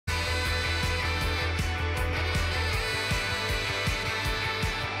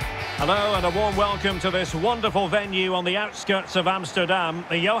Hello and a warm welcome to this wonderful venue on the outskirts of Amsterdam,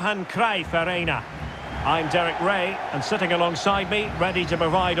 the Johan Cruyff Arena. I'm Derek Ray, and sitting alongside me, ready to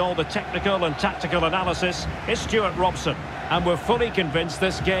provide all the technical and tactical analysis, is Stuart Robson. And we're fully convinced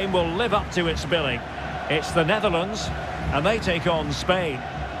this game will live up to its billing. It's the Netherlands, and they take on Spain.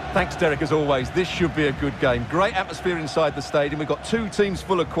 Thanks, Derek, as always. This should be a good game. Great atmosphere inside the stadium. We've got two teams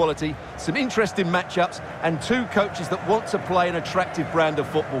full of quality, some interesting matchups, and two coaches that want to play an attractive brand of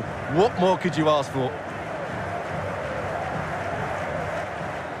football. What more could you ask for?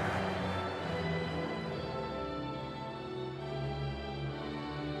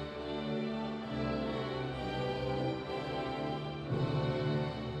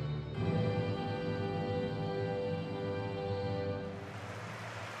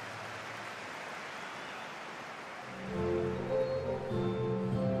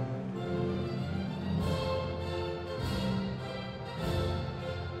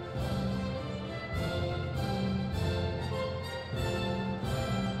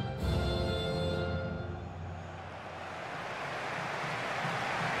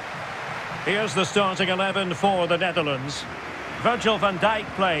 Here's the starting 11 for the Netherlands. Virgil van Dijk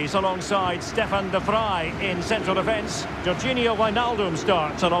plays alongside Stefan de Vrij in central defence. Jorginho Wijnaldum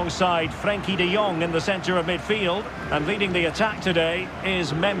starts alongside Frenkie de Jong in the centre of midfield. And leading the attack today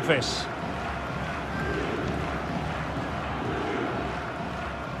is Memphis.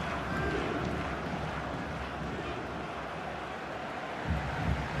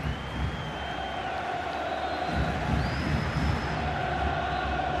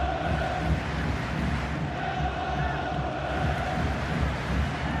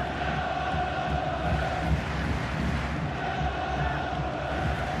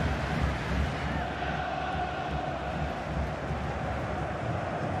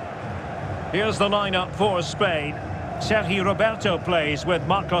 Here's the lineup for Spain. Sergi Roberto plays with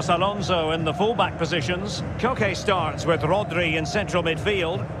Marcos Alonso in the fullback positions. Koke starts with Rodri in central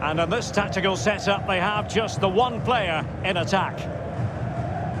midfield. And in this tactical setup, they have just the one player in attack.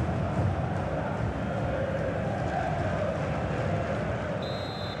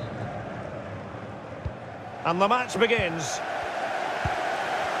 And the match begins.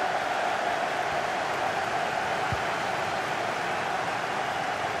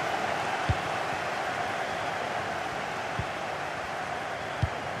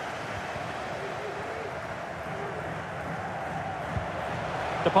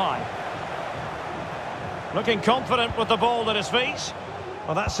 Depay. Looking confident with the ball at his feet.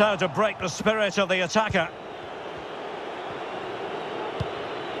 Well, that's how to break the spirit of the attacker.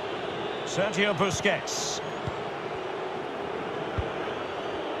 Sergio Busquets.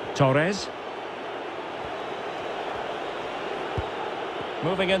 Torres.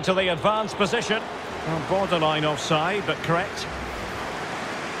 Moving into the advanced position. Well, borderline offside, but correct.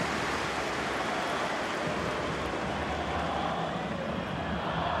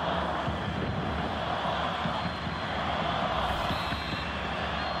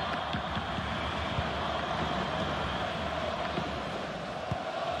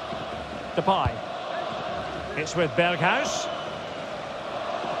 Depay. It's with Berghuis.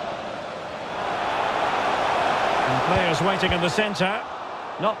 And players waiting in the centre.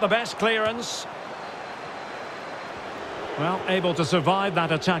 Not the best clearance. Well, able to survive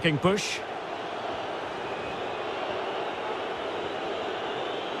that attacking push.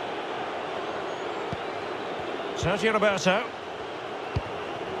 Sergio Roberto.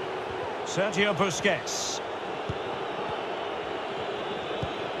 Sergio Busquets.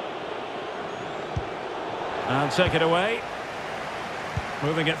 And take it away.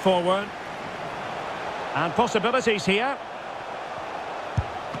 Moving it forward. And possibilities here.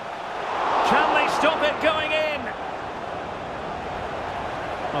 Can they stop it going in?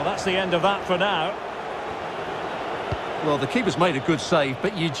 Well, that's the end of that for now. Well, the keeper's made a good save,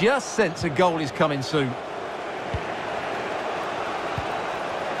 but you just sense a goal is coming soon.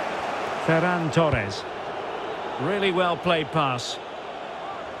 Ferran Torres. Really well played pass.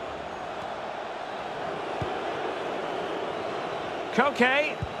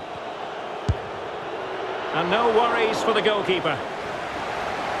 Koke. And no worries for the goalkeeper.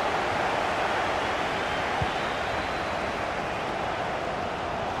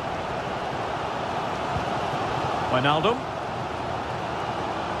 Wijnaldum.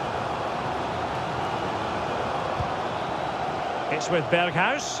 It's with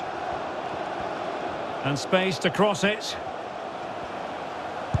Berghuis. And space to cross it.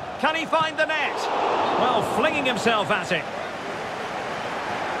 Can he find the net? Well, flinging himself at it.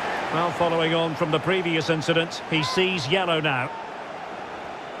 Well, following on from the previous incident, he sees yellow now.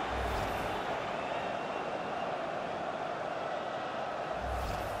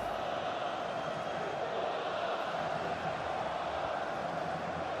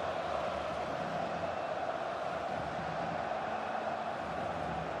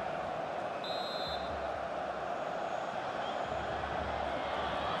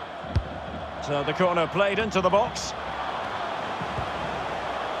 So the corner played into the box.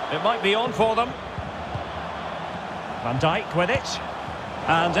 It might be on for them. Van Dijk with it.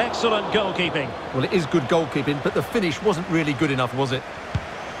 And excellent goalkeeping. Well, it is good goalkeeping, but the finish wasn't really good enough, was it?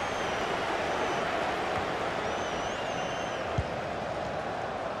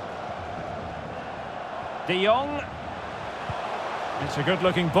 De Jong. It's a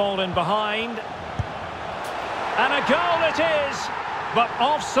good-looking ball in behind. And a goal it is! But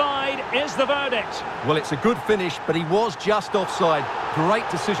offside is the verdict. Well, it's a good finish, but he was just offside. Great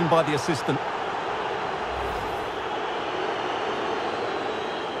decision by the assistant.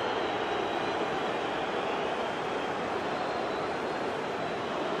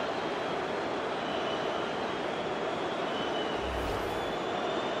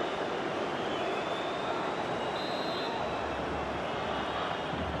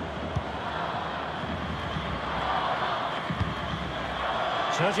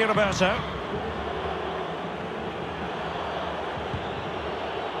 Sergio Roberto.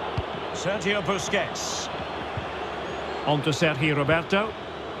 Sergio Busquets. On to Sergio Roberto.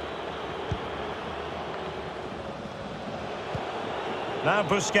 Now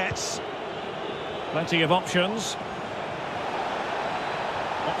Busquets. Plenty of options.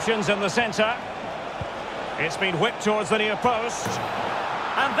 Options in the centre. It's been whipped towards the near post.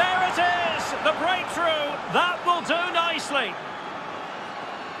 And there it is! The breakthrough! That will do nicely.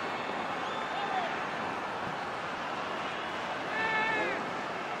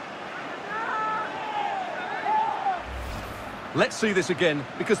 Let's see this again,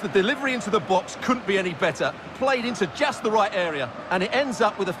 because the delivery into the box couldn't be any better. Played into just the right area, and it ends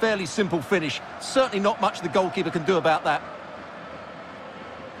up with a fairly simple finish. Certainly not much the goalkeeper can do about that.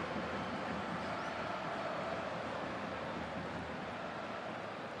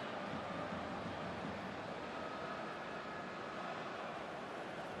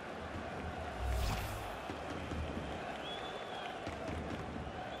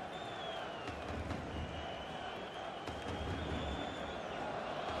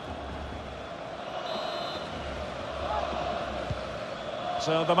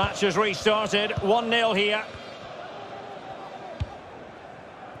 So the match has restarted, 1-0 here.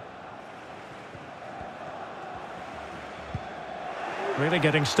 Really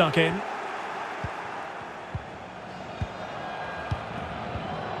getting stuck in.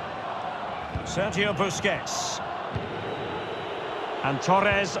 Sergio Busquets. And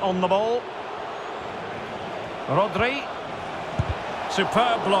Torres on the ball. Rodri.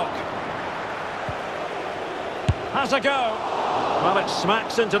 Superb block. Has a go. Well, it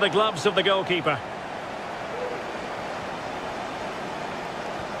smacks into the gloves of the goalkeeper.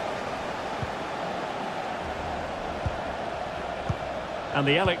 And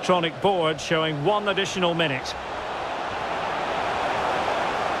the electronic board showing 1 additional minute.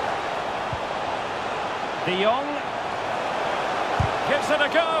 De Jong gives it a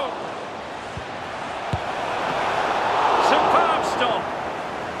go. Superb stop.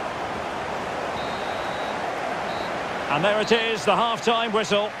 And there it is, the half-time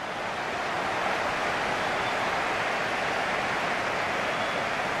whistle.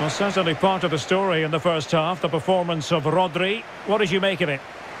 Well, certainly part of the story in the first half, the performance of Rodri. What did you make of it?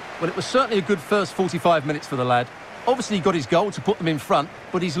 Well, it was certainly a good first 45 minutes for the lad. Obviously, he got his goal to put them in front,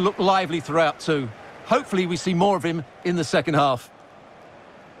 but he's looked lively throughout too. Hopefully, we see more of him in the second half.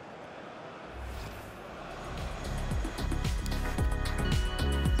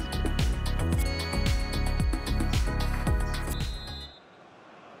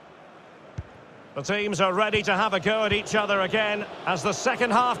 The teams are ready to have a go at each other again as the second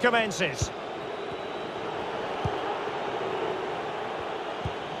half commences.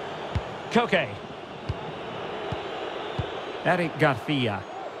 Koke. Eric Garcia.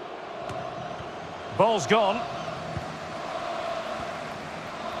 Ball's gone.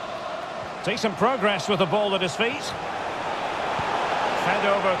 Decent progress with the ball at his feet. Fed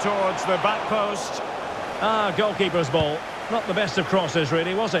over towards the back post. Goalkeeper's ball. Not the best of crosses,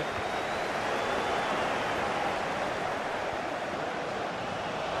 really, was it?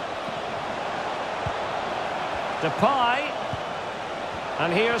 Depay.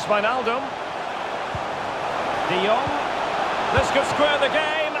 And here's Wijnaldum. De Jong. This could square the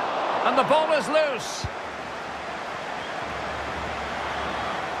game. And the ball is loose.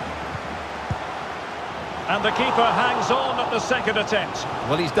 And the keeper hangs on at the second attempt.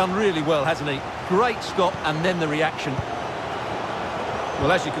 Well, he's done really well, hasn't he? Great stop and then the reaction.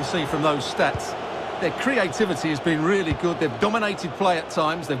 Well, as you can see from those stats, their creativity has been really good. They've dominated play at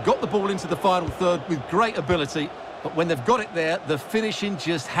times. They've got the ball into the final third with great ability. But when they've got it there, the finishing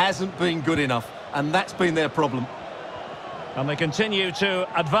just hasn't been good enough. And that's been their problem. And they continue to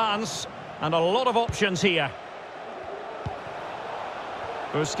advance. And a lot of options here.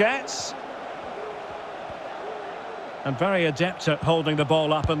 Busquets. And very adept at holding the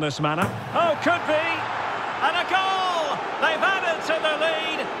ball up in this manner. Oh, could be! And a goal! They've added to the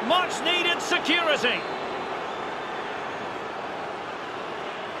lead. Much needed security.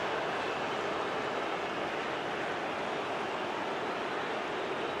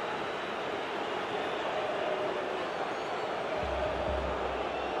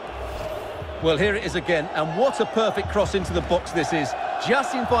 Well, here it is again, and what a perfect cross into the box this is.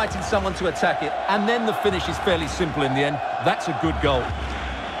 Just inviting someone to attack it, and then the finish is fairly simple in the end. That's a good goal.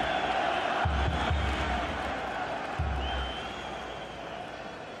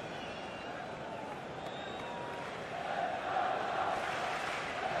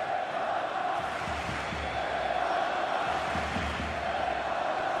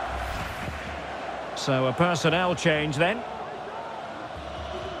 So a personnel change then.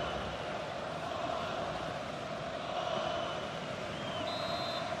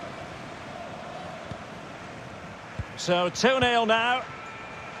 So 2-0 now.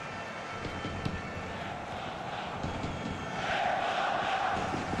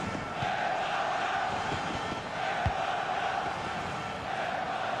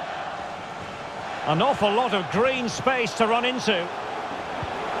 An awful lot of green space to run into.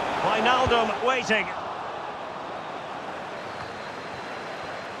 Wijnaldum waiting.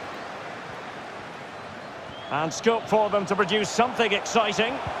 And scope for them to produce something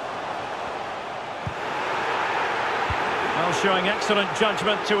exciting. Well, showing excellent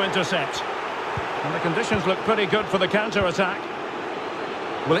judgment to intercept. And the conditions look pretty good for the counter-attack.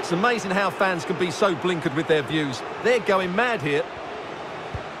 Well, it's amazing how fans can be so blinkered with their views. They're going mad here.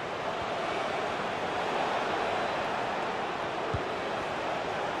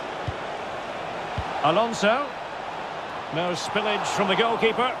 Alonso. No spillage from the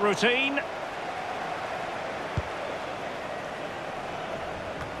goalkeeper. Routine.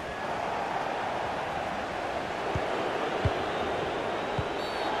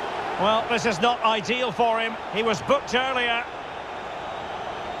 Well, this is not ideal for him. He was booked earlier.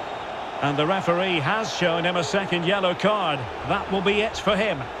 And the referee has shown him a second yellow card. That will be it for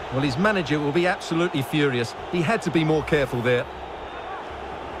him. Well, his manager will be absolutely furious. He had to be more careful there.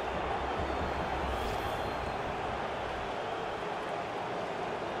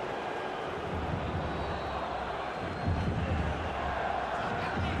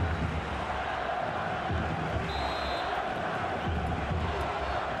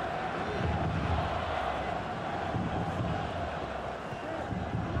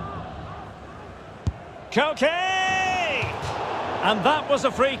 Koke! And that was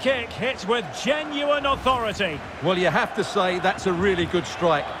a free kick, hit with genuine authority. Well, you have to say that's a really good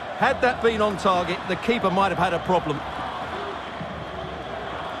strike. Had that been on target, the keeper might have had a problem.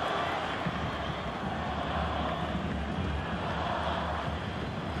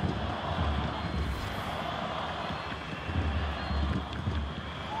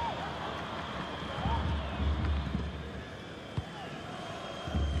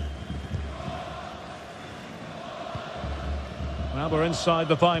 Well, we're inside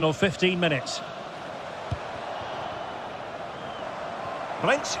the final 15 minutes.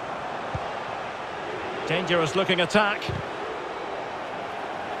 Blint. Dangerous looking attack.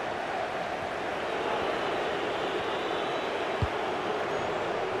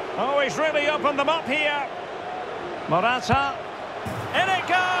 Oh, he's really opened them up here. Morata. In it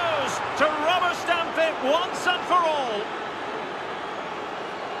goes to rubber stamp it once and for all.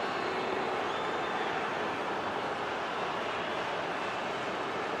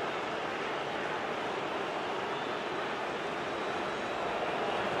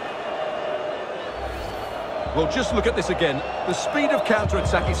 Well, just look at this again. The speed of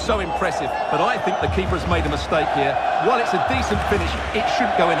counter-attack is so impressive, but I think the keeper has made a mistake here. While it's a decent finish, it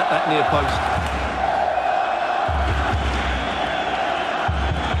shouldn't go in at that near post.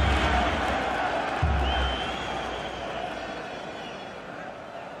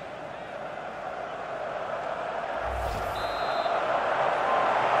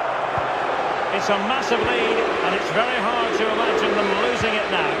 It's a massive lead, and it's very hard to imagine them losing it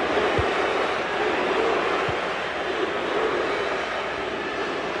now.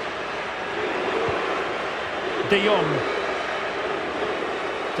 De Jong.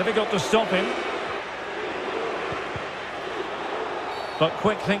 Difficult to stop him. But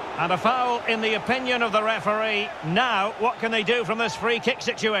quick think. And a foul in the opinion of the referee. Now, what can they do from this free kick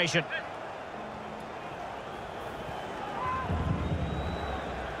situation?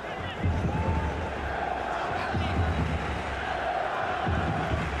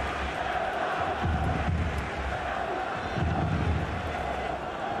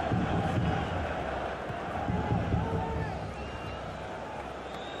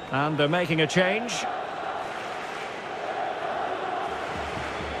 And they're making a change.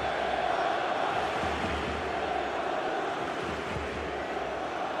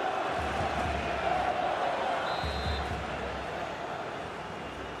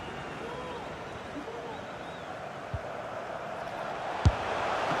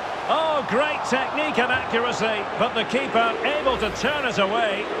 Oh, great technique and accuracy, but the keeper able to turn it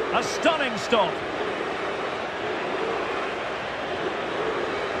away. A stunning stop.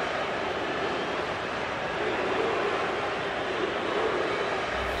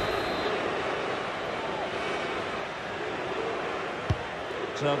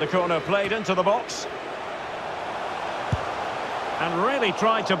 So the corner played into the box. And really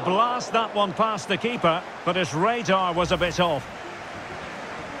tried to blast that one past the keeper, but his radar was a bit off.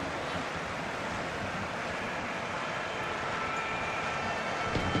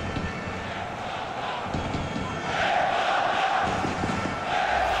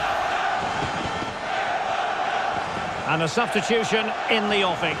 And a substitution in the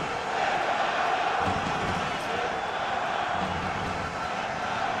offing.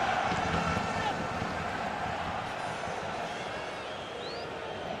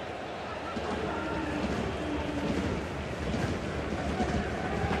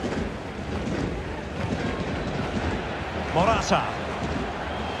 Morata.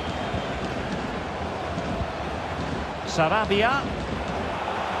 Sarabia.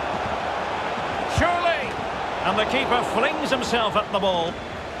 Surely! And the keeper flings himself at the ball.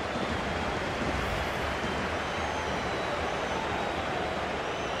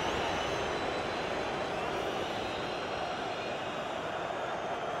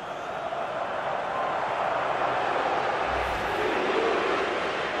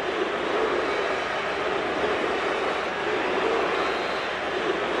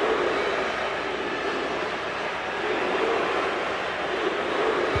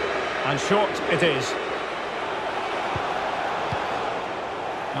 And short it is.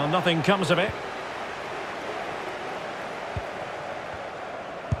 Well, nothing comes of it.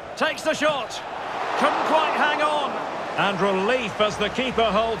 Takes the shot. Couldn't quite hang on. And relief as the keeper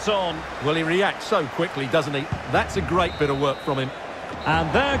holds on. Well, he reacts so quickly, doesn't he? That's a great bit of work from him.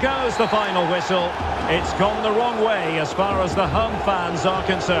 And there goes the final whistle. It's gone the wrong way as far as the home fans are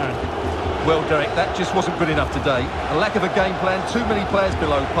concerned. Well, Derek, that just wasn't good enough today. A lack of a game plan, too many players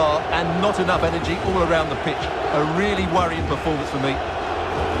below par, and not enough energy all around the pitch. A really worrying performance for me.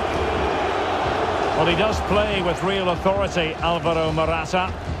 Well, he does play with real authority, Alvaro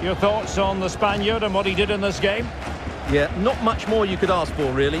Morata. Your thoughts on the Spaniard and what he did in this game? Yeah, not much more you could ask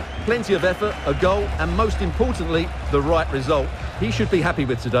for, really. Plenty of effort, a goal, and most importantly, the right result. He should be happy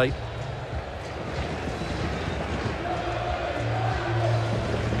with today.